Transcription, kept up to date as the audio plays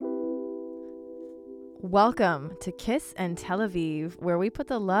Welcome to Kiss and Tel Aviv, where we put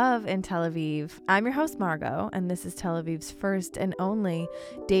the love in Tel Aviv. I'm your host, Margot, and this is Tel Aviv's first and only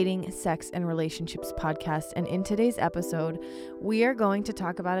dating, sex, and relationships podcast. And in today's episode, we are going to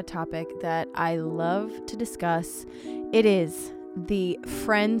talk about a topic that I love to discuss. It is the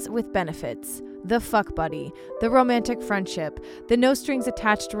friends with benefits, the fuck buddy, the romantic friendship, the no strings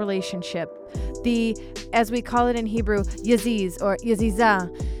attached relationship, the, as we call it in Hebrew, yaziz or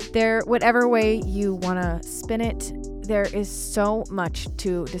yaziza. There, whatever way you want to spin it, there is so much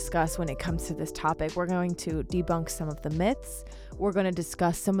to discuss when it comes to this topic. We're going to debunk some of the myths. We're going to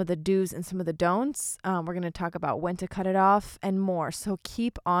discuss some of the do's and some of the don'ts. We're going to talk about when to cut it off and more. So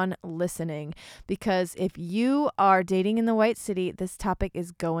keep on listening, because if you are dating in the White City, this topic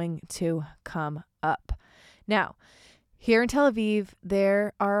is going to come up. Now, here in Tel Aviv,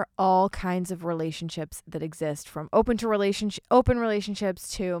 there are all kinds of relationships that exist, from open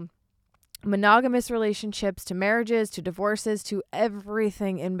relationships to monogamous relationships to marriages to divorces to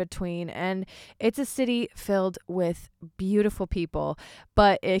everything in between. And it's a city filled with beautiful people,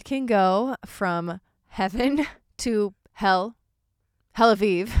 but it can go from heaven to hell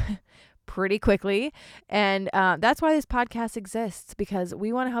Aviv pretty quickly. And that's why this podcast exists, because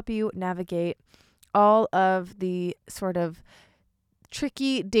we want to help you navigate all of the sort of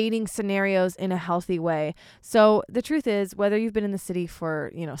tricky dating scenarios in a healthy way. So the truth is, whether you've been in the city for,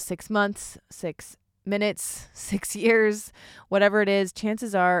 6 months, 6 minutes, 6 years, whatever it is,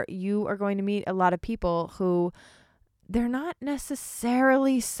 chances are you are going to meet a lot of people who they're not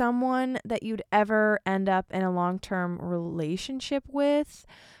necessarily someone that you'd ever end up in a long-term relationship with.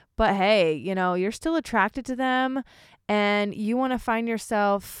 But hey, you're still attracted to them, and you want to find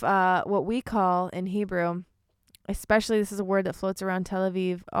yourself what we call in Hebrew, especially this is a word that floats around Tel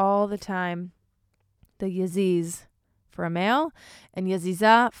Aviv all the time, the yaziz for a male and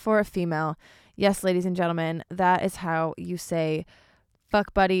yaziza for a female. Yes, ladies and gentlemen, that is how you say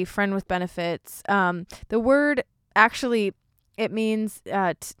fuck buddy, friend with benefits. The word actually, it means,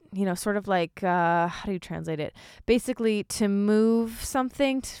 sort of like, how do you translate it? Basically, to move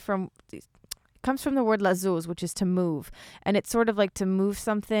something comes from the word lazuz, which is to move. And it's sort of like to move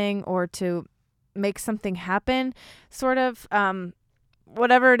something or to make something happen, sort of,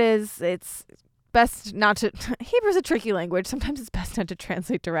 whatever it is. It's best not to, Hebrew's a tricky language. Sometimes it's best not to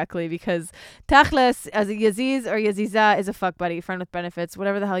translate directly, because tachles, as a yaziz or yaziza, is a fuck buddy, friend with benefits,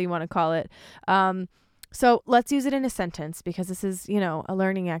 whatever the hell you want to call it. So let's use it in a sentence, because this is, a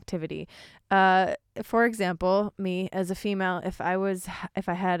learning activity. For example, me as a female, if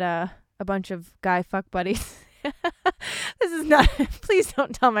I had a bunch of guy fuck buddies, this is not, please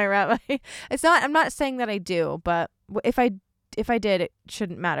don't tell my rabbi. I'm not saying that I do, but if I did, it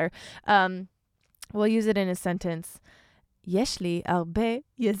shouldn't matter. We'll use it in a sentence. Yesh li arbe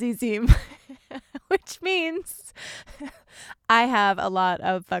yazizim, which means I have a lot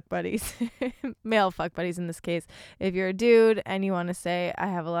of fuck buddies, male fuck buddies in this case. If you're a dude and you want to say I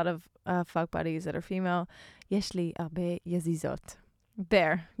have a lot of fuck buddies that are female, yesh li arbe yazizot.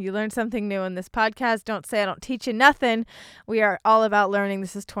 There, you learned something new in this podcast. Don't say I don't teach you nothing. We are all about learning.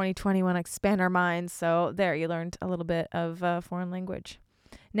 This is 2020. Want to expand our minds. So there, you learned a little bit of foreign language.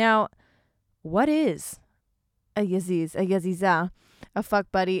 Now, what is a yaziz, a yaziza, a fuck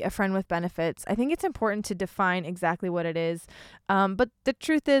buddy, a friend with benefits? I think it's important to define exactly what it is. But the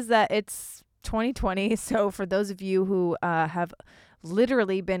truth is that it's 2020. So for those of you who have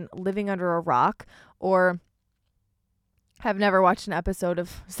literally been living under a rock, or have never watched an episode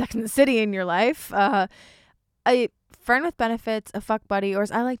of Sex and the City in your life, a friend with benefits, a fuck buddy, or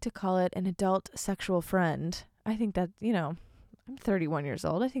as I like to call it, an adult sexual friend. I think that, I'm 31 years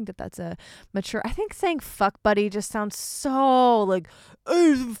old. I think that that's a mature. I think saying fuck buddy just sounds so like,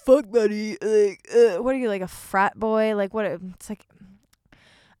 oh, fuck buddy. Like, what are you, like a frat boy? Like, what? It's like,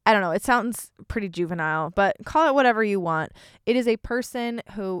 I don't know. It sounds pretty juvenile, but call it whatever you want. It is a person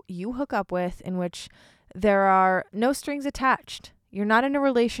who you hook up with, in which there are no strings attached. You're not in a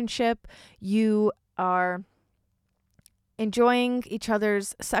relationship. You are enjoying each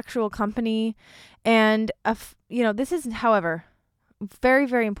other's sexual company. And, this is, however, very,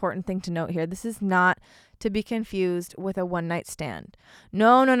 very important thing to note here. This is not to be confused with a one-night stand.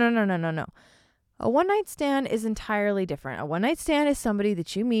 No. A one-night stand is entirely different. A one-night stand is somebody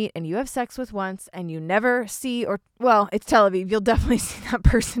that you meet and you have sex with once and you never see, it's Tel Aviv. You'll definitely see that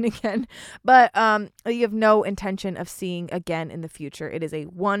person again, but you have no intention of seeing again in the future. It is a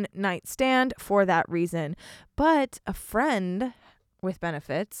one-night stand for that reason. But a friend with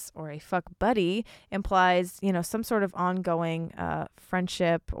benefits, or a fuck buddy, implies, some sort of ongoing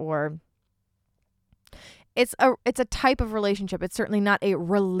friendship, or it's a type of relationship. It's certainly not a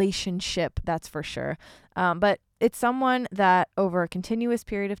relationship, that's for sure. But it's someone that over a continuous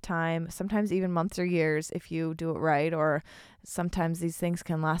period of time, sometimes even months or years, if you do it right, or sometimes these things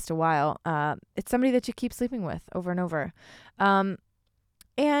can last a while. It's somebody that you keep sleeping with over and over.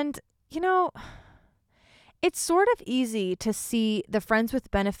 And, you know, it's sort of easy to see the friends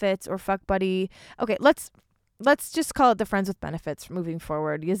with benefits or fuck buddy. Okay, let's just call it the friends with benefits moving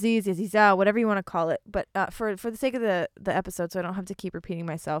forward. Yaziz, Yaziza, whatever you want to call it. But for the sake of the episode, so I don't have to keep repeating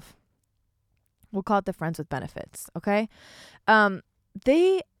myself, we'll call it the friends with benefits, okay?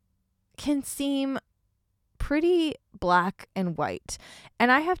 They can seem pretty black and white.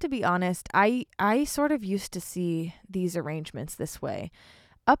 And I have to be honest, I sort of used to see these arrangements this way.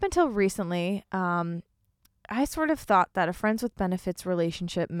 Up until recently, I sort of thought that a friends with benefits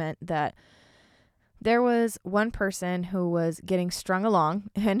relationship meant that there was one person who was getting strung along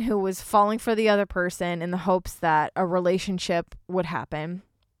and who was falling for the other person in the hopes that a relationship would happen.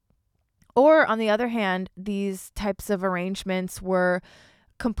 Or on the other hand, these types of arrangements were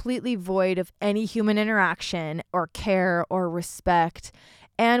completely void of any human interaction or care or respect.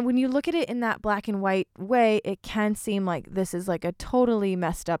 And when you look at it in that black and white way, it can seem like this is like a totally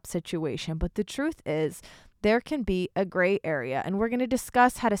messed up situation. But the truth is, there can be a gray area, and we're going to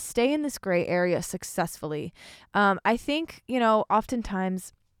discuss how to stay in this gray area successfully. I think,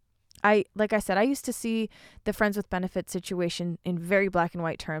 oftentimes, like I said, I used to see the friends with benefits situation in very black and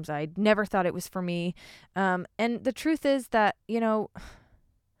white terms. I never thought it was for me. And the truth is that, there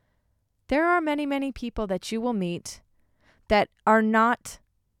are many, many people that you will meet that are not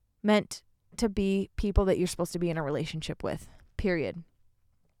meant to be people that you're supposed to be in a relationship with, period.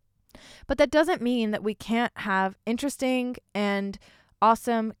 But that doesn't mean that we can't have interesting and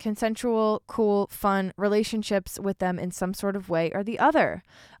awesome, consensual, cool, fun relationships with them in some sort of way or the other.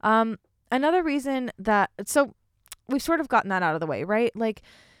 Another reason so we've sort of gotten that out of the way, right? Like,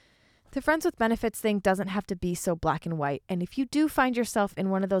 the friends with benefits thing doesn't have to be so black and white. And if you do find yourself in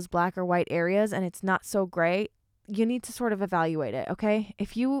one of those black or white areas and it's not so gray, you need to sort of evaluate it, okay?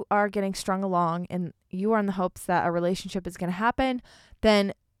 If you are getting strung along and you are in the hopes that a relationship is going to happen,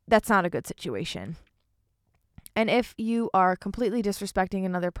 then that's not a good situation. And if you are completely disrespecting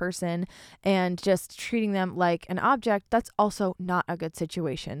another person and just treating them like an object, that's also not a good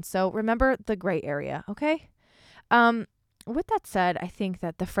situation. So remember the gray area, okay? With that said, I think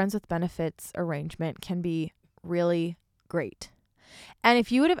that the friends with benefits arrangement can be really great. And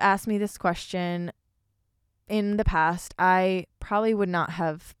if you would have asked me this question in the past, I probably would not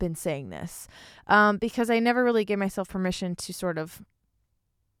have been saying this, because I never really gave myself permission to sort of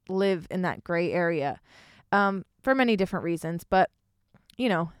live in that gray area, for many different reasons. But,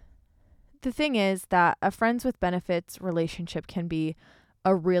 the thing is that a friends with benefits relationship can be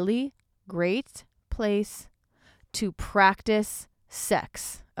a really great place to practice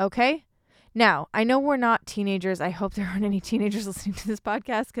sex, okay? Now, I know we're not teenagers. I hope there aren't any teenagers listening to this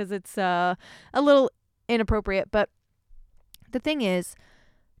podcast because it's a little inappropriate. But the thing is,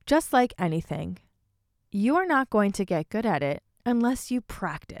 just like anything, you are not going to get good at it unless you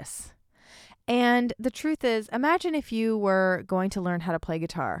practice. And the truth is, imagine if you were going to learn how to play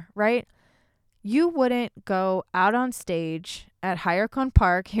guitar, right? You wouldn't go out on stage at Hayarkon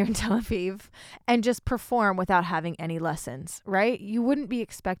Park here in Tel Aviv and just perform without having any lessons, right? You wouldn't be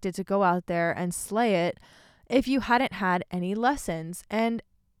expected to go out there and slay it if you hadn't had any lessons. And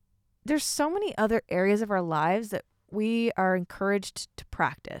there's so many other areas of our lives that we are encouraged to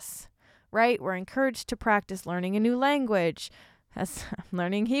practice, right? We're encouraged to practice learning a new language. As I'm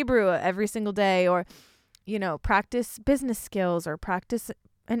learning Hebrew every single day, or, practice business skills, or practice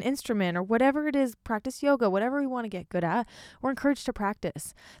an instrument, or whatever it is, practice yoga, whatever we want to get good at, we're encouraged to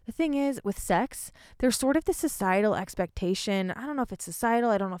practice. The thing is, with sex, there's sort of this societal expectation. I don't know if it's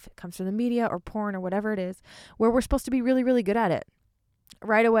societal. I don't know if it comes from the media or porn or whatever it is, where we're supposed to be really, really good at it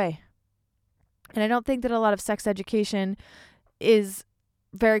right away. And I don't think that a lot of sex education is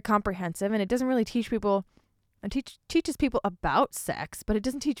very comprehensive, and it doesn't really teach people. It teaches people about sex, but it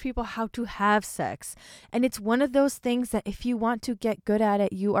doesn't teach people how to have sex. And it's one of those things that if you want to get good at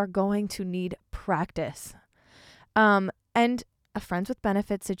it, you are going to need practice. And a friends with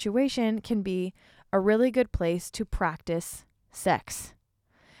benefits situation can be a really good place to practice sex.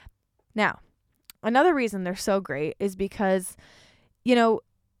 Now, another reason they're so great is because,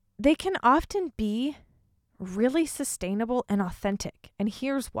 they can often be really sustainable and authentic. And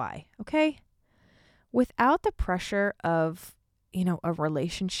here's why, okay? Without the pressure of, a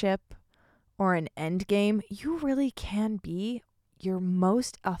relationship or an end game, you really can be your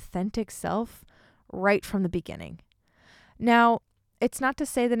most authentic self right from the beginning. Now, it's not to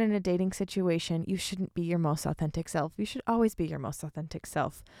say that in a dating situation, you shouldn't be your most authentic self. You should always be your most authentic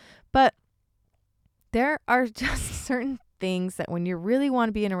self. But there are just certain things that when you really want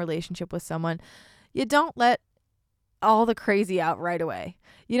to be in a relationship with someone, you don't let all the crazy out right away.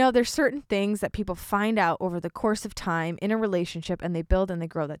 There's certain things that people find out over the course of time in a relationship, and they build and they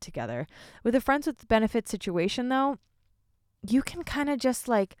grow that together. With a friends with benefits situation, though, you can kind of just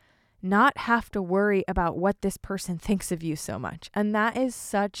not have to worry about what this person thinks of you so much. And that is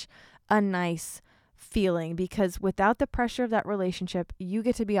such a nice feeling, because without the pressure of that relationship, you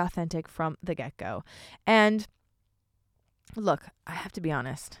get to be authentic from the get-go. And look, I have to be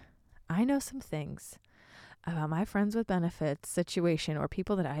honest. I know some things about my friends with benefits situation or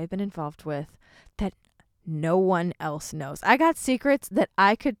people that I have been involved with that no one else knows. I got secrets that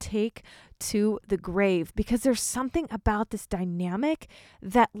I could take to the grave, because there's something about this dynamic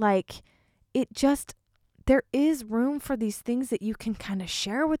that there is room for these things that you can kind of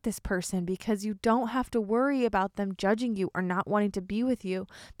share with this person, because you don't have to worry about them judging you or not wanting to be with you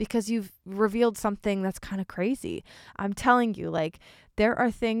because you've revealed something that's kind of crazy. I'm telling you, there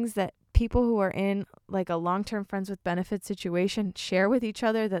are things that people who are in a long-term friends with benefits situation share with each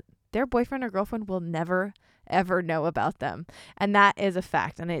other that their boyfriend or girlfriend will never, ever know about them. And that is a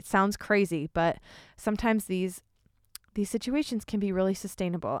fact. And it sounds crazy, but sometimes these situations can be really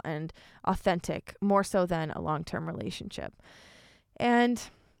sustainable and authentic, more so than a long-term relationship. And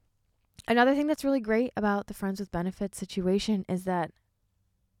another thing that's really great about the friends with benefits situation is that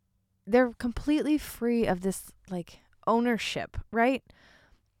they're completely free of this ownership, right?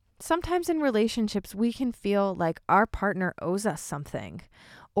 Sometimes in relationships, we can feel like our partner owes us something,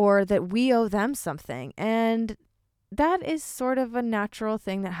 or that we owe them something. And that is sort of a natural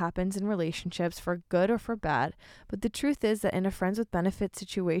thing that happens in relationships, for good or for bad. But the truth is that in a friends with benefits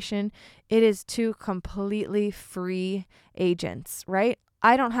situation, it is two completely free agents, right?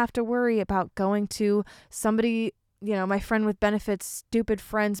 I don't have to worry about going to somebody, my friend with benefits, stupid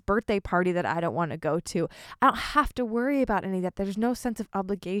friend's birthday party that I don't want to go to. I don't have to worry about any of that. There's no sense of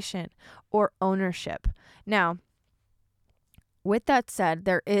obligation or ownership. Now, with that said,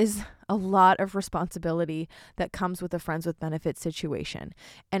 there is a lot of responsibility that comes with a friends with benefits situation.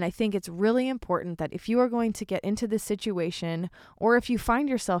 And I think it's really important that if you are going to get into this situation, or if you find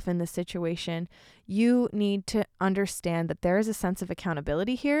yourself in this situation, you need to understand that there is a sense of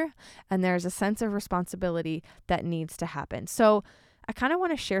accountability here, and there's a sense of responsibility that needs to happen. So I kind of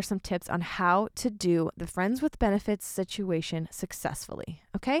want to share some tips on how to do the friends with benefits situation successfully.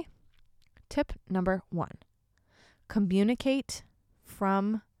 Okay? Tip number 1. Communicate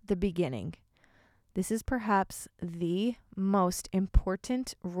from the beginning. This is perhaps the most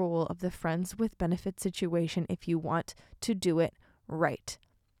important rule of the friends with benefits situation if you want to do it right.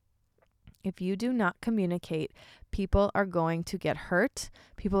 If you do not communicate, people are going to get hurt,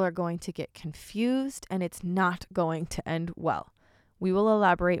 people are going to get confused, and it's not going to end well. We will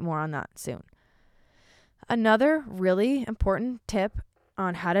elaborate more on that soon. Another really important tip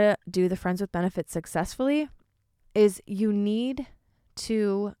on how to do the friends with benefits successfully is you need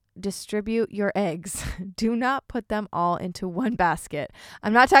to distribute your eggs. Do not put them all into one basket.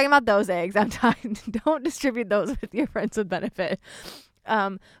 I'm not talking about those eggs. I'm talking, don't distribute those with your friends with benefit.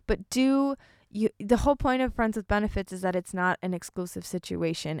 But the whole point of friends with benefits is that it's not an exclusive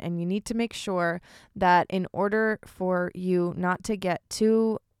situation, and you need to make sure that in order for you not to get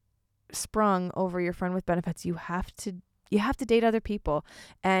too sprung over your friend with benefits, you have to date other people,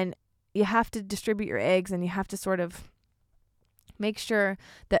 and you have to distribute your eggs, and you have to sort of make sure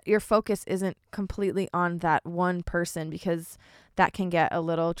that your focus isn't completely on that one person, because that can get a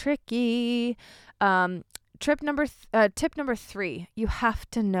little tricky. Tip number 3, you have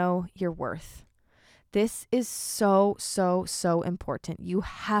to know your worth. This is so, so, so important. You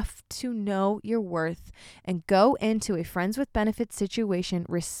have to know your worth and go into a friends with benefits situation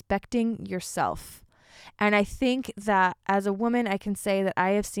respecting yourself. And I think that as a woman, I can say that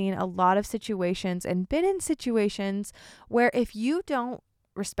I have seen a lot of situations and been in situations where if you don't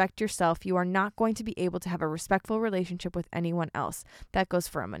respect yourself, you are not going to be able to have a respectful relationship with anyone else. That goes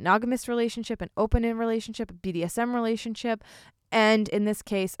for a monogamous relationship, an open-end relationship, a BDSM relationship, and in this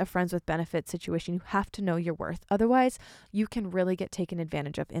case, a friends with benefits situation. You have to know your worth. Otherwise, you can really get taken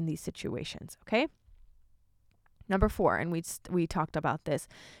advantage of in these situations, okay? Number 4, and we talked about this,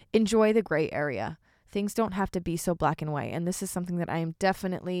 enjoy the gray area. Things don't have to be so black and white. And this is something that I am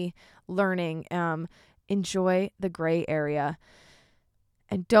definitely learning. Enjoy the gray area.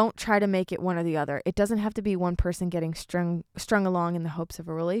 And don't try to make it one or the other. It doesn't have to be one person getting strung along in the hopes of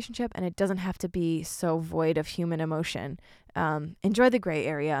a relationship. And it doesn't have to be so void of human emotion. Enjoy the gray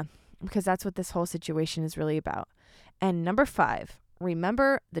area, because that's what this whole situation is really about. And number 5,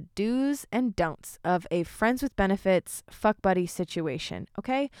 remember the do's and don'ts of a friends with benefits fuck buddy situation.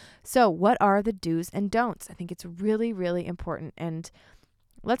 Okay. So what are the do's and don'ts? I think it's really, really important. And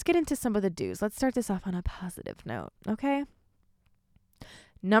let's get into some of the do's. Let's start this off on a positive note. Okay.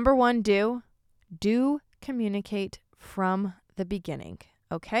 Number one, do communicate from the beginning.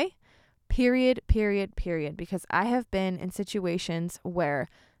 Okay. Period. Because I have been in situations where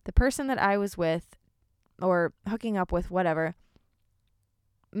the person that I was with or hooking up with, whatever,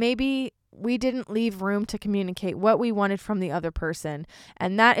 maybe we didn't leave room to communicate what we wanted from the other person.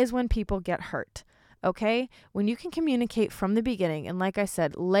 And that is when people get hurt. Okay? When you can communicate from the beginning, and like I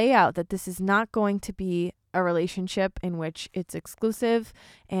said, lay out that this is not going to be a relationship in which it's exclusive,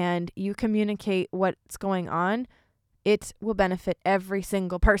 and you communicate what's going on, it will benefit every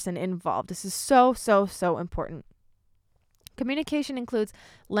single person involved. This is so, so, so important. Communication includes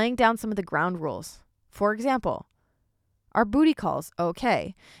laying down some of the ground rules. For example, our booty calls.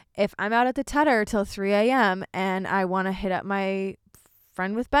 Okay. If I'm out at the Tedder till 3 a.m. and I want to hit up my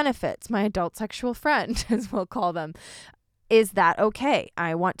friend with benefits, my adult sexual friend, as we'll call them, is that okay?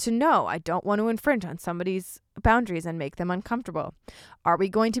 I want to know. I don't want to infringe on somebody's boundaries and make them uncomfortable. Are we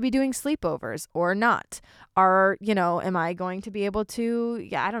going to be doing sleepovers or not? Am I going to be able to,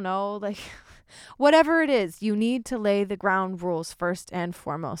 whatever it is, you need to lay the ground rules first and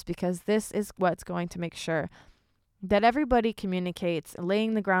foremost, because this is what's going to make sure that everybody communicates,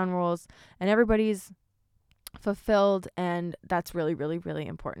 laying the ground rules, and everybody's fulfilled. And that's really, really, really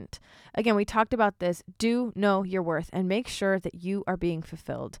important. Again, we talked about this. Do know your worth and make sure that you are being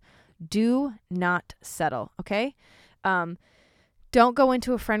fulfilled. Do not settle. Okay. Don't go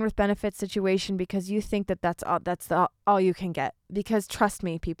into a friend with benefits situation because you think that that's all you can get. Because trust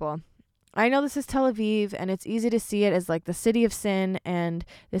me, people, I know this is Tel Aviv and it's easy to see it as like the city of sin and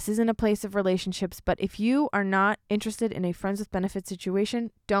this isn't a place of relationships. But if you are not interested in a friends with benefits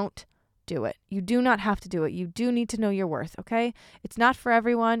situation, don't do it. You do not have to do it. You do need to know your worth. Okay. It's not for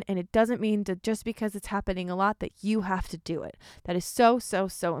everyone. And it doesn't mean that just because it's happening a lot that you have to do it. That is so, so,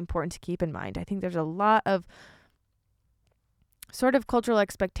 so important to keep in mind. I think there's a lot of sort of cultural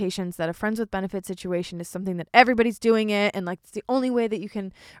expectations that a friends with benefits situation is something that everybody's doing it and like it's the only way that you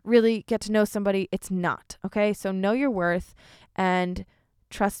can really get to know somebody. It's not. Okay. So know your worth, and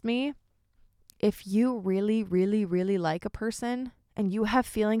trust me, if you really, really, really like a person and you have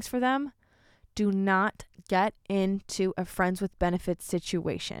feelings for them, do not get into a friends with benefits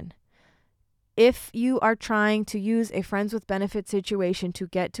situation. If you are trying to use a friends with benefits situation to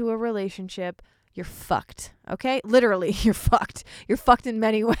get to a relationship, you're fucked. Okay? Literally, you're fucked. You're fucked in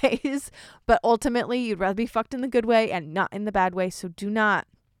many ways, but ultimately you'd rather be fucked in the good way and not in the bad way. So do not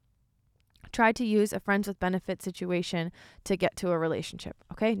try to use a friends with benefits situation to get to a relationship.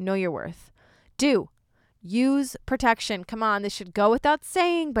 Okay? Know your worth. Do use protection. Come on, this should go without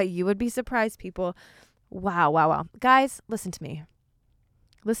saying, but you would be surprised, people. Wow. Guys, listen to me.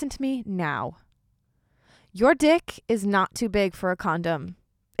 Listen to me now. Your dick is not too big for a condom.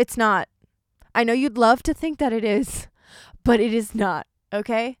 It's not. I know you'd love to think that it is, but it is not,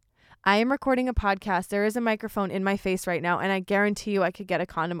 okay? I am recording a podcast. There is a microphone in my face right now, and I guarantee you I could get a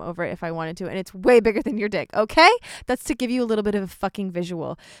condom over it if I wanted to, and it's way bigger than your dick, okay? That's to give you a little bit of a fucking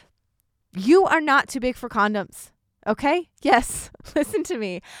visual. You are not too big for condoms, okay? Yes, listen to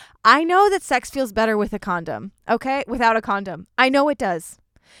me. I know that sex feels better with a condom, okay? Without a condom. I know it does.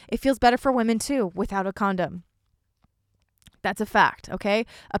 It feels better for women too without a condom. That's a fact, okay?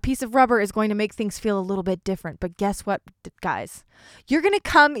 A piece of rubber is going to make things feel a little bit different. But guess what, guys? You're going to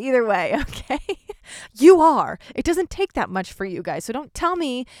come either way, okay? You are. It doesn't take that much for you guys. So don't tell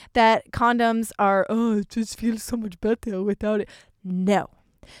me that condoms are, it just feels so much better without it. No.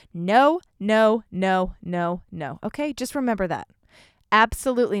 Okay? Just remember that.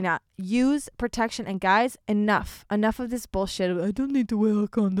 Absolutely not. Use protection. And guys, enough of this bullshit. I don't need to wear a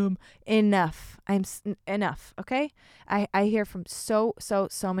condom. Enough. Enough. Okay. I hear from so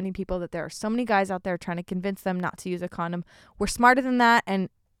many people that there are so many guys out there trying to convince them not to use a condom. We're smarter than that. And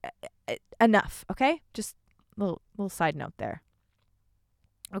enough. Okay. Just a little side note there.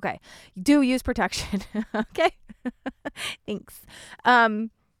 Okay. Do use protection. Okay. Thanks.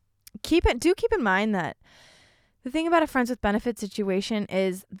 Keep in mind that the thing about a friends with benefits situation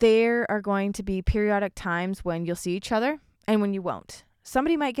is there are going to be periodic times when you'll see each other and when you won't.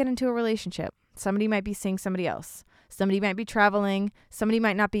 Somebody might get into a relationship. Somebody might be seeing somebody else. Somebody might be traveling. Somebody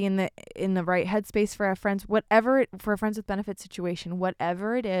might not be in the right headspace for a friends, for a friends with benefits situation,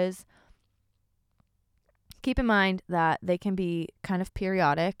 whatever it is. Keep in mind that they can be kind of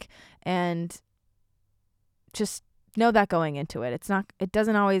periodic, and just know that going into it. It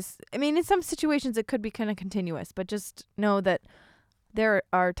doesn't always, in some situations it could be kind of continuous, but just know that there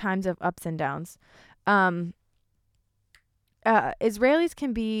are times of ups and downs. Israelis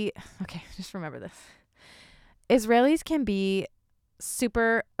can be, okay, just remember this. Israelis can be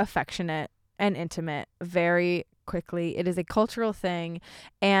super affectionate and intimate very quickly. It is a cultural thing.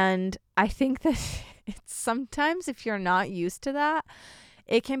 And I think that it's sometimes, if you're not used to that,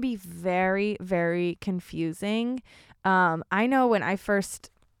 it can be very, very confusing. I know when I first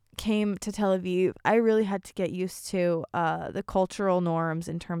came to Tel Aviv, I really had to get used to the cultural norms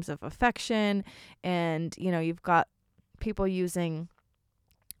in terms of affection. And, you know, you've got people using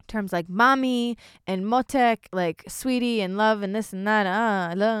terms like mommy and motek, like sweetie and love and this and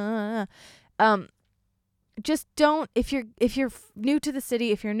that. Just don't, if you're new to the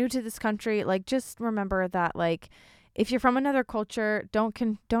city, if you're new to this country, like, just remember that, like, if you're from another culture,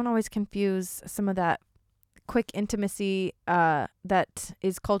 don't always confuse some of that quick intimacy that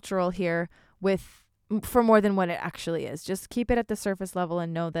is cultural here for more than what it actually is. Just keep it at the surface level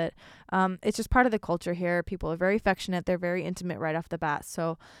and know that it's just part of the culture here. People are very affectionate. They're very intimate right off the bat.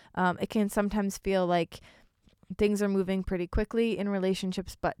 So it can sometimes feel like things are moving pretty quickly in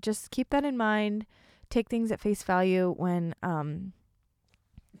relationships, but just keep that in mind. Take things at face value when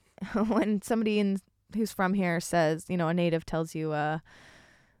when somebody who's from here says, you know, a native tells you,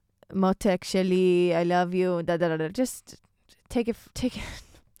 Motek Sheli, I love you, da da da da. Just take it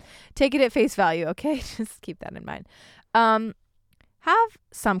at face value, okay? Just keep that in mind. Have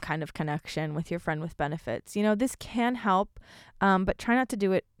some kind of connection with your friend with benefits. You know, this can help, but try not to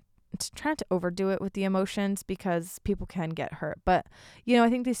do it. Try not to overdo it with the emotions, because people can get hurt. But, you know, I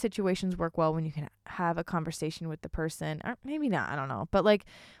think these situations work well when you can have a conversation with the person, or maybe not, I don't know. But, like,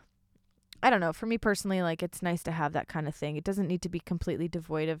 I don't know. For me personally, like, it's nice to have that kind of thing. It doesn't need to be completely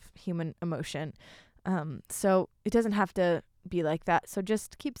devoid of human emotion. So it doesn't have to be like that. So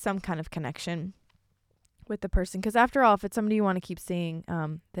just keep some kind of connection with the person. Because after all, if it's somebody you want to keep seeing,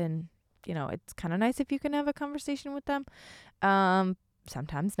 then, you know, it's kind of nice if you can have a conversation with them.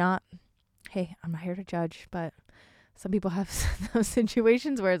 Sometimes not. Hey, I'm not here to judge, but some people have those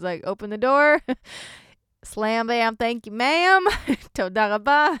situations where it's like, open the door, slam, bam, thank you, ma'am, toda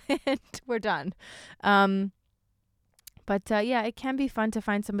rabba, and we're done. But yeah, it can be fun to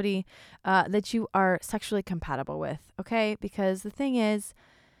find somebody that you are sexually compatible with, okay? Because the thing is,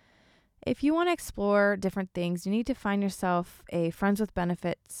 if you want to explore different things, you need to find yourself a friends with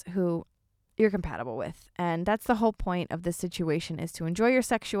benefits who you're compatible with. And that's the whole point of this situation, is to enjoy your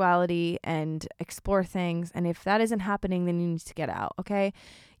sexuality and explore things. And if that isn't happening, then you need to get out, okay?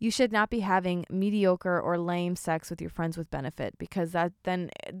 You should not be having mediocre or lame sex with your friends with benefit, because then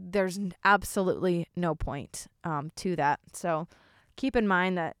there's absolutely no point to that. So keep in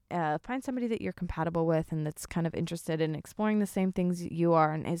mind that find somebody that you're compatible with and that's kind of interested in exploring the same things you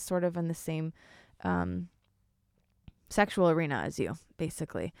are and is sort of in the same sexual arena as you,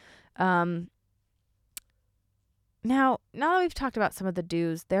 basically. Now that we've talked about some of the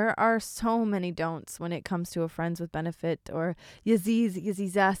do's, there are so many don'ts when it comes to a friends with benefit or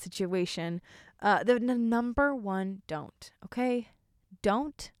yaziza situation. The number one don't, okay?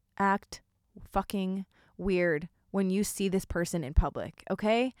 Don't act fucking weird when you see this person in public,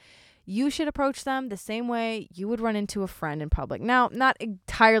 okay? You should approach them the same way you would run into a friend in public. Now, not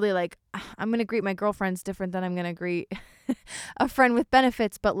entirely like, I'm going to greet my girlfriends different than I'm going to greet a friend with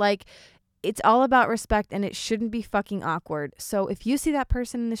benefits, but like, it's all about respect, and it shouldn't be fucking awkward. So if you see that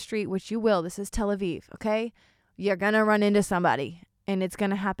person in the street, which you will, this is Tel Aviv, okay? You're going to run into somebody, and it's going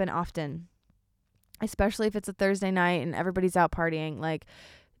to happen often, especially if it's a Thursday night and everybody's out partying. Like,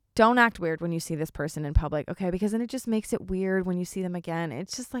 don't act weird when you see this person in public, okay? Because then it just makes it weird when you see them again.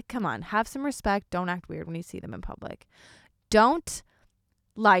 It's just like, come on, have some respect. Don't act weird when you see them in public. Don't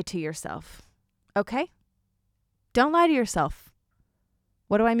lie to yourself, okay? Don't lie to yourself.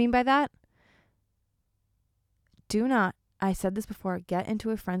 What do I mean by that? Do not, I said this before, get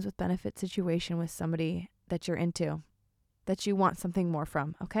into a friends with benefit situation with somebody that you're into, that you want something more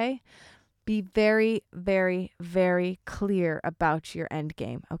from, okay? Be very, very, very clear about your end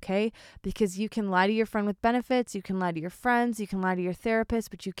game, okay? Because you can lie to your friend with benefits, you can lie to your friends, you can lie to your therapist,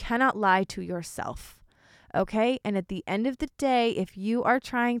 but you cannot lie to yourself, okay? And at the end of the day, if you are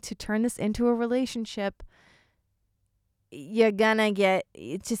trying to turn this into a relationship, you're gonna get,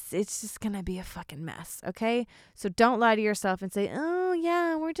 it's just gonna be a fucking mess, okay? So don't lie to yourself and say, oh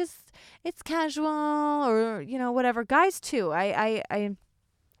yeah, it's casual, or, you know, whatever. Guys too, I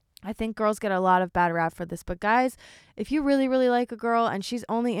think girls get a lot of bad rap for this, but guys, if you really, really like a girl and she's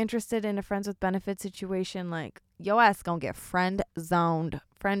only interested in a friends with benefits situation, like, yo ass gonna get friend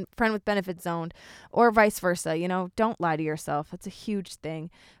with benefits zoned, or vice versa. You know, don't lie to yourself. It's a huge thing.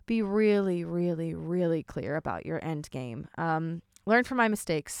 Be really, really, really clear about your end game. learn from my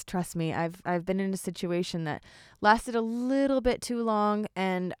mistakes. Trust me, I've been in a situation that lasted a little bit too long,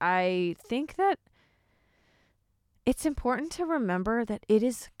 and I think that it's important to remember that it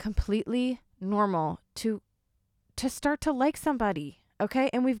is completely normal to start to like somebody. Okay.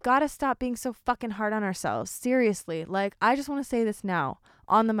 And we've got to stop being so fucking hard on ourselves. Seriously. Like, I just want to say this now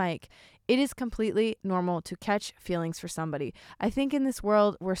on the mic. It is completely normal to catch feelings for somebody. I think in this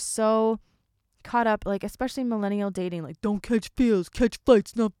world, we're so caught up, like, especially millennial dating, like, don't catch feels, catch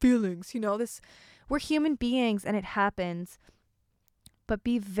fights, not feelings. We're human beings and it happens. But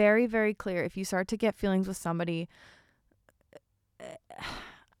be very, very clear. If you start to get feelings with somebody,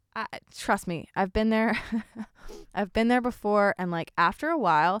 trust me, I've been there. I've been there before. And like, after a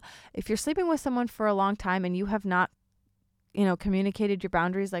while, if you're sleeping with someone for a long time and you have not, communicated your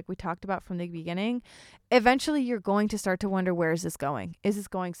boundaries like we talked about from the beginning, eventually you're going to start to wonder, where is this going? Is this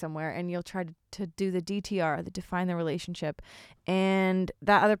going somewhere? And you'll try to do the DTR, the define the relationship. And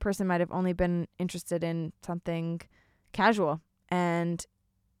that other person might have only been interested in something casual. And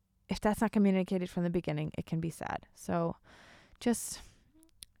if that's not communicated from the beginning, it can be sad. So just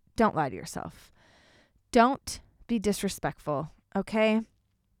don't lie to yourself. Don't be disrespectful, okay?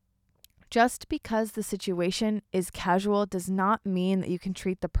 Just because the situation is casual does not mean that you can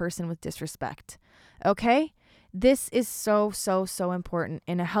treat the person with disrespect, okay? This is so, so, so important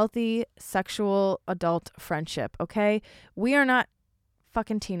in a healthy sexual adult friendship, okay? We are not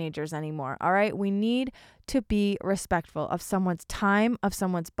fucking teenagers anymore, all right? We need to be respectful of someone's time, of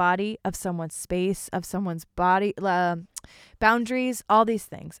someone's body, of someone's space, of someone's body, boundaries, all these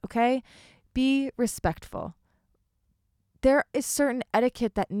things, okay? Be respectful. There is certain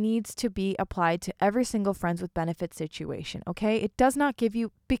etiquette that needs to be applied to every single friends with benefits situation, okay? It does not give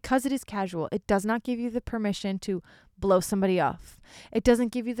you, because it is casual, it does not give you the permission to blow somebody off. It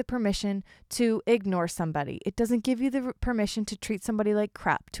doesn't give you the permission to ignore somebody. It doesn't give you the permission to treat somebody like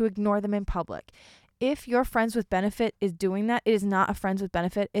crap, to ignore them in public. If your friends with benefit is doing that, it is not a friends with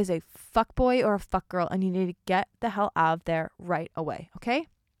benefit, it is a fuckboy or a fuckgirl, and you need to get the hell out of there right away, okay?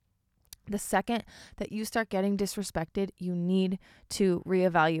 The second that you start getting disrespected, you need to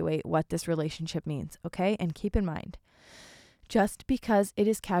reevaluate what this relationship means, okay? And keep in mind, just because it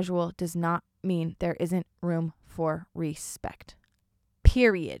is casual does not mean there isn't room for respect.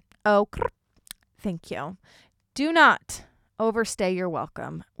 Period. Oh, thank you. Do not overstay your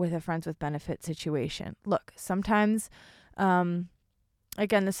welcome with a friends with benefit situation. Look, sometimes, again,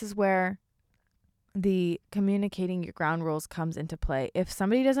 this is where the communicating your ground rules comes into play. If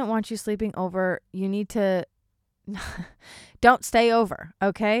somebody doesn't want you sleeping over, you need to don't stay over,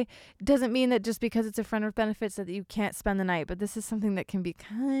 okay? It doesn't mean that just because it's a friend with benefits that you can't spend the night, but this is something that can be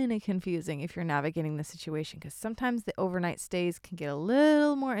kind of confusing if you're navigating the situation, because sometimes the overnight stays can get a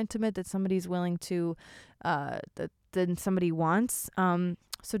little more intimate than somebody's willing to, than somebody wants.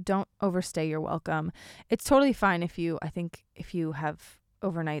 So don't overstay your welcome. It's totally fine if you have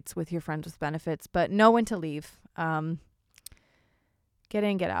overnights with your friends with benefits, but know when to leave. Get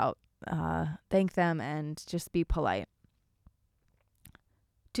in, get out. Thank them and just be polite.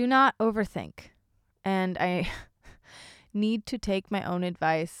 Do not overthink. And I need to take my own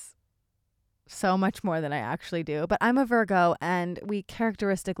advice so much more than I actually do. But I'm a Virgo and we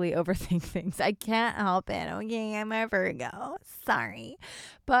characteristically overthink things. I can't help it. Okay, I'm a Virgo. Sorry.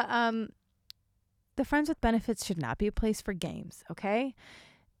 But the friends with benefits should not be a place for games, okay?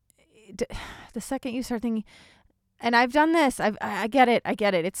 The second you start thinking, and I've done this, I get it.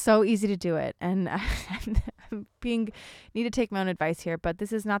 It's so easy to do it. And I'm need to take my own advice here, but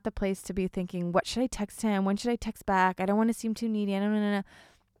this is not the place to be thinking, what should I text him? When should I text back? I don't want to seem too needy. No.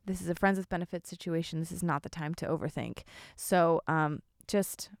 This is a friends with benefits situation. This is not the time to overthink. So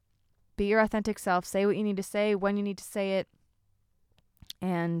just be your authentic self. Say what you need to say, when you need to say it.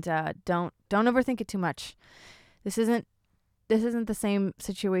 And don't overthink it too much. This isn't the same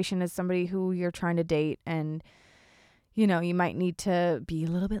situation as somebody who you're trying to date, and you might need to be a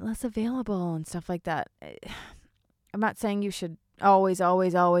little bit less available and stuff like that. I'm not saying you should always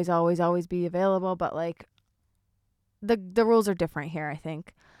be available, but like the rules are different here, I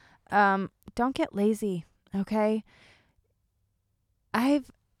think. Don't get lazy, okay?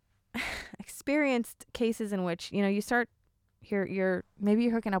 I've experienced cases in which, you start you're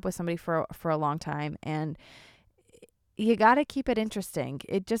hooking up with somebody for a long time, and you got to keep it interesting.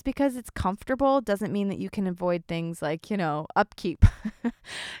 It just because it's comfortable doesn't mean that you can avoid things like, upkeep.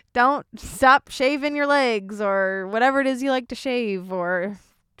 Don't stop shaving your legs or whatever it is you like to shave, or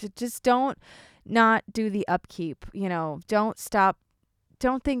just don't not do the upkeep. Don't stop.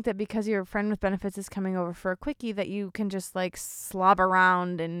 Don't think that because your friend with benefits is coming over for a quickie that you can just like slob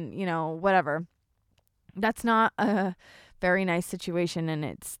around and, whatever. That's not a very nice situation,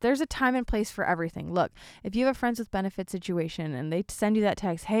 and there's a time and place for everything. Look, if you have a friends with benefits situation and they send you that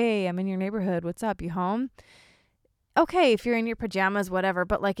text, hey, I'm in your neighborhood, what's up, you home? Okay, if you're in your pajamas, whatever,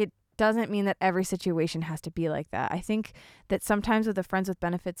 but like it doesn't mean that every situation has to be like that. I think that sometimes with a friends with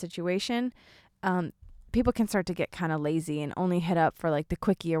benefits situation, people can start to get kind of lazy and only hit up for like the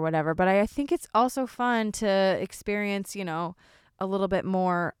quickie or whatever. But I think it's also fun to experience, a little bit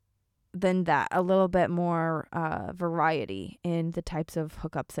more than that, a little bit more variety in the types of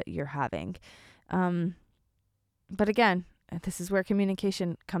hookups that you're having. But again, this is where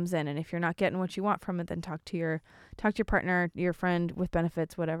communication comes in. And if you're not getting what you want from it, then talk to your partner, your friend with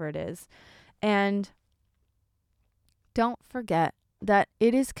benefits, whatever it is. And don't forget that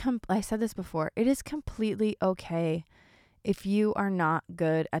it is, I said this before, it is completely okay if you are not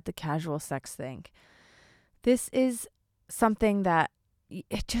good at the casual sex thing. This is something that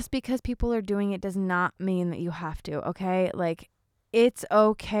just because people are doing it does not mean that you have to, okay? Like, it's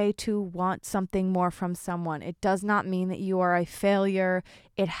okay to want something more from someone. It does not mean that you are a failure.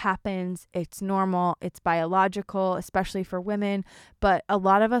 It happens. It's normal. It's biological, especially for women. But a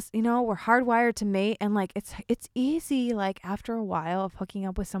lot of us, we're hardwired to mate, and like it's easy, like after a while of hooking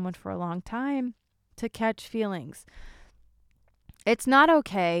up with someone for a long time, to catch feelings. It's not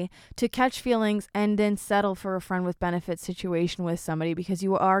okay to catch feelings and then settle for a friend with benefits situation with somebody, because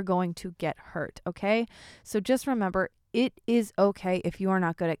you are going to get hurt, okay? So just remember, it is okay if you are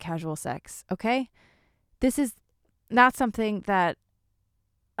not good at casual sex, okay? This is not something that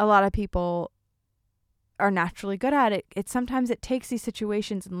a lot of people are naturally good at. Sometimes it takes these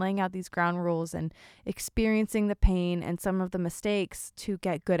situations and laying out these ground rules and experiencing the pain and some of the mistakes to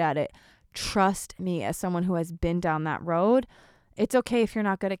get good at it. Trust me, as someone who has been down that road, it's okay if you're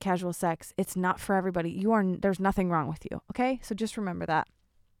not good at casual sex. It's not for everybody. There's nothing wrong with you, okay? So just remember that.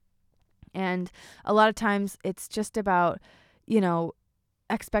 And a lot of times it's just about,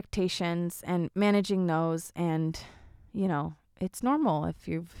 expectations and managing those. And, it's normal if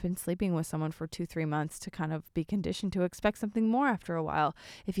you've been sleeping with someone for 2-3 months to kind of be conditioned to expect something more after a while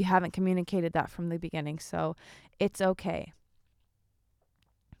if you haven't communicated that from the beginning. So it's okay.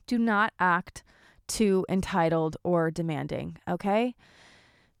 Do not act too entitled or demanding, okay?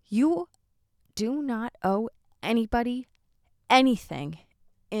 You do not owe anybody anything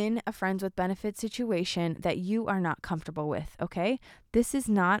in a friends with benefits situation that you are not comfortable with, okay? This is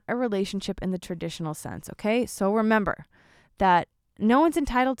not a relationship in the traditional sense, okay? So remember that no one's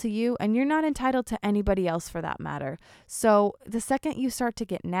entitled to you, and you're not entitled to anybody else for that matter. So the second you start to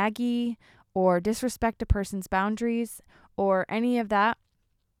get naggy or disrespect a person's boundaries or any of that,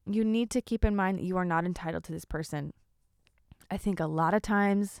 you need to keep in mind that you are not entitled to this person. I think a lot of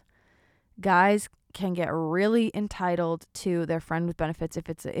times guys can get really entitled to their friend with benefits if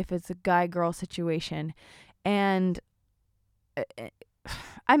it's a guy-girl situation. And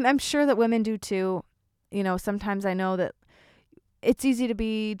I'm sure that women do too. Sometimes I know that it's easy to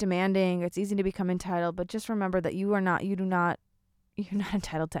be demanding, it's easy to become entitled, but just remember that you're not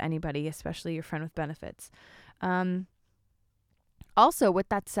entitled to anybody, especially your friend with benefits. Also, with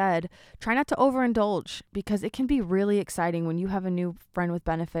that said, try not to overindulge, because it can be really exciting when you have a new friend with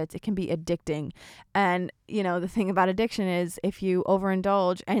benefits. It can be addicting. And, the thing about addiction is if you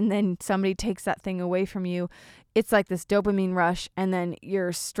overindulge and then somebody takes that thing away from you, it's like this dopamine rush, and then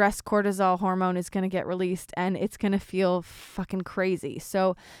your stress cortisol hormone is going to get released and it's going to feel fucking crazy.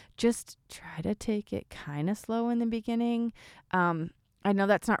 So just try to take it kind of slow in the beginning. I know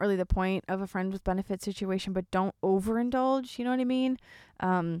that's not really the point of a friend with benefits situation, but don't overindulge. You know what I mean?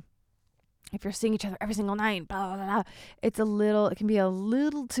 If you're seeing each other every single night, blah, blah, blah, it can be a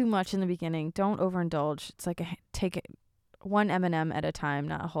little too much in the beginning. Don't overindulge. It's like take it one M&M at a time,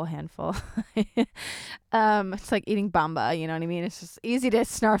 not a whole handful. It's like eating Bamba, you know what I mean? It's just easy to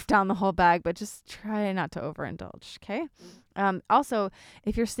snarf down the whole bag, but just try not to overindulge, okay? Also,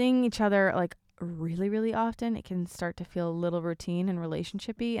 if you're seeing each other like really, really often, it can start to feel a little routine and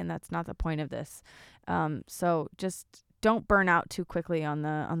relationship-y, and that's not the point of this. So just don't burn out too quickly on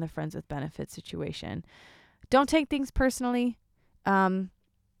the friends with benefits situation. Don't take things personally.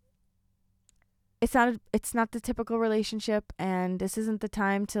 It's not the typical relationship, and this isn't the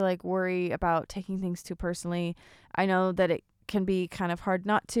time to like worry about taking things too personally. I know that it can be kind of hard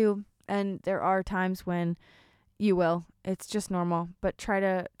not to, and there are times when you will. It's just normal, but try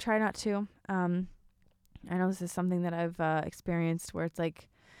not to. I know this is something that I've experienced where it's like,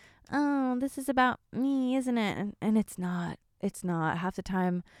 oh, this is about me, isn't it? And it's not. It's not. Half the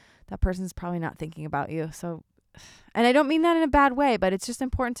time, that person's probably not thinking about you. So, and I don't mean that in a bad way, but it's just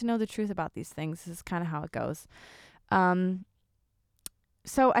important to know the truth about these things. This is kind of how it goes.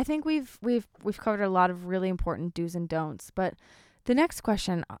 So I think we've covered a lot of really important do's and don'ts, but the next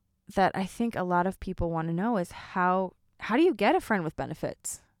question that I think a lot of people want to know is how do you get a friend with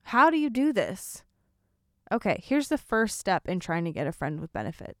benefits? How do you do this? Okay, here's the first step in trying to get a friend with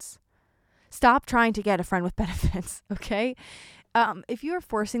benefits. Stop trying to get a friend with benefits, okay? If you are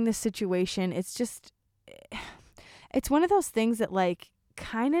forcing this situation, it's one of those things that like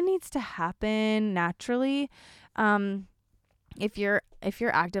kind of needs to happen naturally. If you're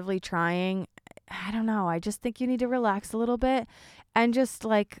actively trying, I don't know, I just think you need to relax a little bit and just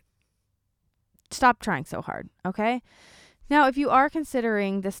like stop trying so hard, okay? Now, if you are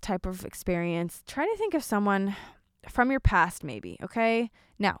considering this type of experience, try to think of someone from your past maybe, okay?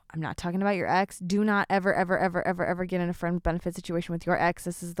 Now, I'm not talking about your ex. Do not ever, ever, ever, ever, ever get in a friend benefit situation with your ex.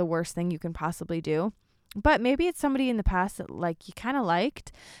 This is the worst thing you can possibly do. But maybe it's somebody in the past that like you kind of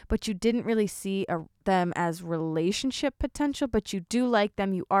liked, but you didn't really see them as relationship potential, but you do like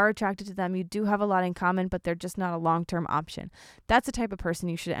them. You are attracted to them. You do have a lot in common, but they're just not a long-term option. That's the type of person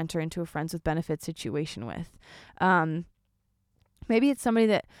you should enter into a friends with benefits situation with. Maybe it's somebody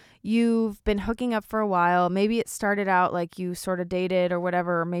that you've been hooking up for a while. Maybe it started out like you sort of dated or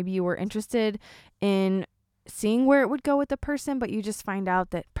whatever. Or maybe you were interested in seeing where it would go with the person, but you just find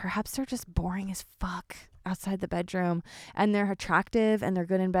out that perhaps they're just boring as fuck outside the bedroom and they're attractive and they're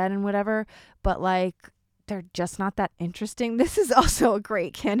good in bed and whatever, but like they're just not that interesting. This is also a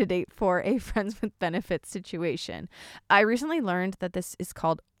great candidate for a friends with benefits situation. I recently learned that this is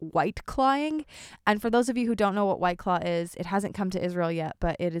called White Clawing. And for those of you who don't know what White Claw is, it hasn't come to Israel yet,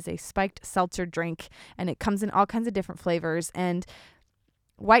 but it is a spiked seltzer drink and it comes in all kinds of different flavors. And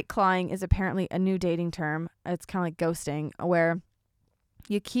White Clawing is apparently a new dating term. It's kind of like ghosting, where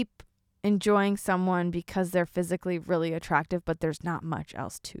you keep enjoying someone because they're physically really attractive, but there's not much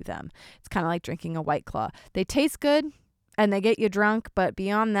else to them. It's kind of like drinking a White Claw. They taste good and they get you drunk, but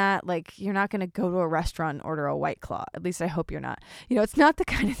beyond that, like you're not going to go to a restaurant and order a White Claw. At least I hope you're not. You know, it's not the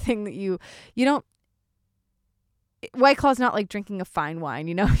kind of thing that you don't. White Claw's not like drinking a fine wine,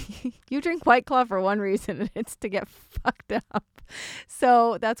 you know. You drink White Claw for one reason, and it's to get fucked up.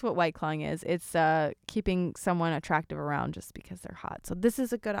 So that's what White Clawing is. It's keeping someone attractive around just because they're hot. So this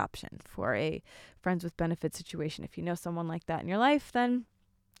is a good option for a friends with benefits situation. If you know someone like that in your life, then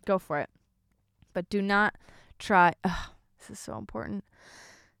go for it. But do not try. This is so important.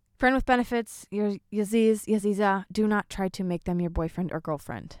 Friend with benefits, your Yaziz, Yaziza, do not try to make them your boyfriend or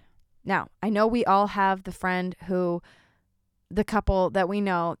girlfriend. Now, I know we all have the friend who, the couple that we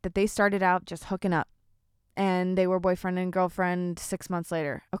know, that they started out just hooking up and they were boyfriend and girlfriend 6 months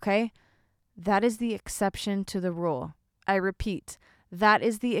later, okay? That is the exception to the rule. I repeat, that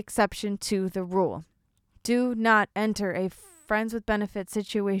is the exception to the rule. Do not enter a friends with benefits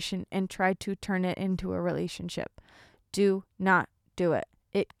situation and try to turn it into a relationship. Do not do it.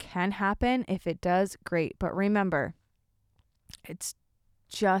 It can happen. If it does, great. But remember, it's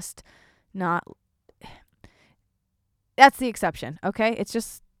just not, that's the exception, okay? It's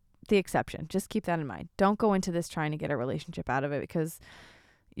just the exception. Just keep that in mind. Don't go into this trying to get a relationship out of it because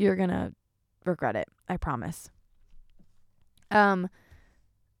you're going to regret it. I promise. Now,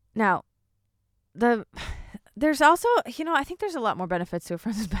 there's also, I think there's a lot more benefits to a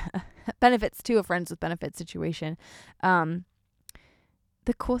friends with benefits situation. The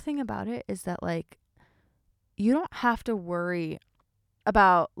cool thing about it is that like you don't have to worry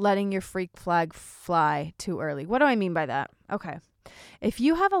about letting your freak flag fly too early. What do I mean by that? Okay. If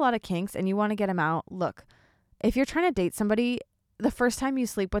you have a lot of kinks and you want to get them out, look, if you're trying to date somebody, the first time you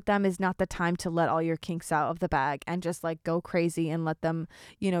sleep with them is not the time to let all your kinks out of the bag and just like go crazy and let them,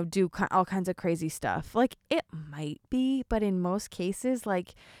 do all kinds of crazy stuff. Like it might be, but in most cases,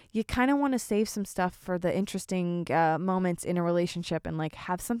 like you kind of want to save some stuff for the interesting moments in a relationship and like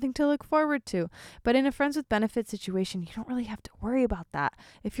have something to look forward to. But in a friends with benefits situation, you don't really have to worry about that.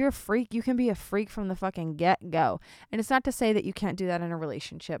 If you're a freak, you can be a freak from the fucking get-go. And it's not to say that you can't do that in a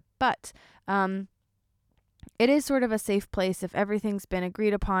relationship, but it is sort of a safe place if everything's been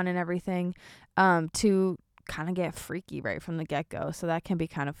agreed upon and everything, to kind of get freaky right from the get-go. So that can be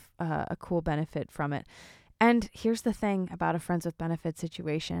kind of a cool benefit from it. And here's the thing about a friends with benefits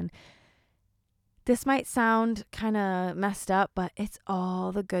situation. This might sound kind of messed up, but it's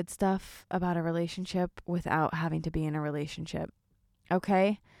all the good stuff about a relationship without having to be in a relationship.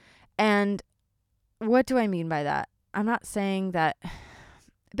 Okay? And what do I mean by that? I'm not saying that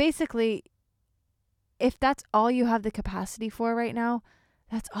basically, if that's all you have the capacity for right now,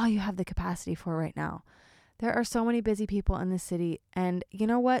 that's all you have the capacity for right now. There are so many busy people in this city. And you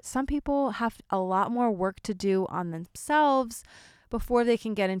know what? Some people have a lot more work to do on themselves before they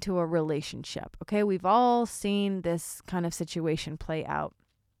can get into a relationship. Okay, we've all seen this kind of situation play out.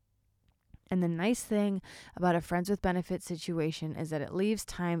 And the nice thing about a friends with benefits situation is that it leaves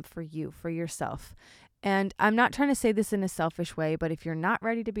time for you, for yourself. And I'm not trying to say this in a selfish way, but if you're not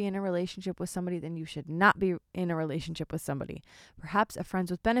ready to be in a relationship with somebody, then you should not be in a relationship with somebody. Perhaps a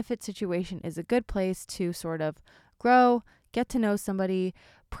friends with benefits situation is a good place to sort of grow, get to know somebody,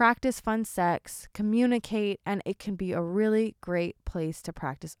 practice fun sex, communicate, and it can be a really great place to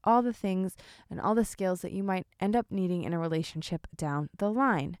practice all the things and all the skills that you might end up needing in a relationship down the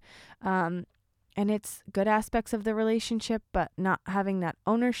line. And it's good aspects of the relationship, but not having that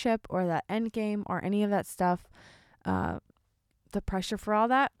ownership or that end game or any of that stuff, the pressure for all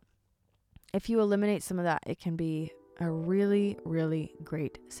that. If you eliminate some of that, it can be a really, really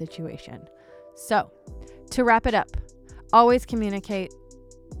great situation. So to wrap it up, always communicate.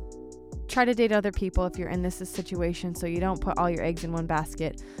 Try to date other people if you're in this situation so you don't put all your eggs in one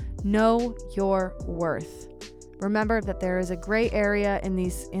basket. Know your worth. Remember that there is a gray area in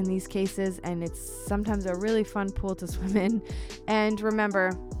these cases, and it's sometimes a really fun pool to swim in. And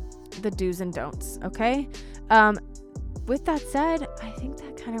remember the do's and don'ts, okay? With that said, I think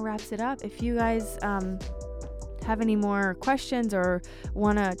that kind of wraps it up. If you guys have any more questions or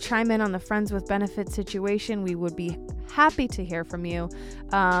want to chime in on the friends with benefits situation, we would be happy to hear from you.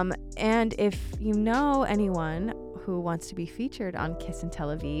 And if you know anyone who wants to be featured on Kiss in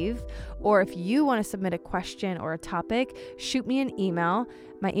Tel Aviv, or if you want to submit a question or a topic, shoot me an email.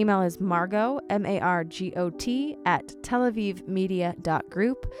 My email is Margot, MARGOT, at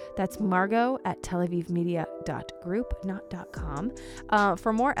telavivmedia.group. That's Margot at telavivmedia.group, not .com.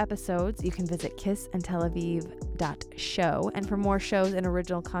 For more episodes, you can visit kissandtelaviv.show. And for more shows and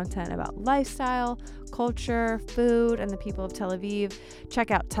original content about lifestyle, culture, food, and the people of Tel Aviv,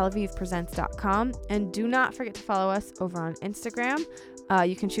 check out telavivpresents.com. And do not forget to follow us over on Instagram.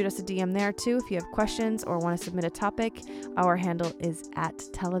 You can shoot us a DM there too if you have questions or want to submit a topic. Our handle is at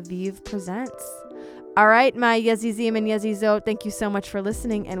Tel Aviv Presents. All right, my Yazizim and Yazizot, thank you so much for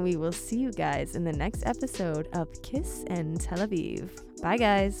listening, and we will see you guys in the next episode of Kiss in Tel Aviv. Bye,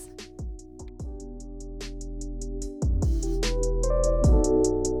 guys.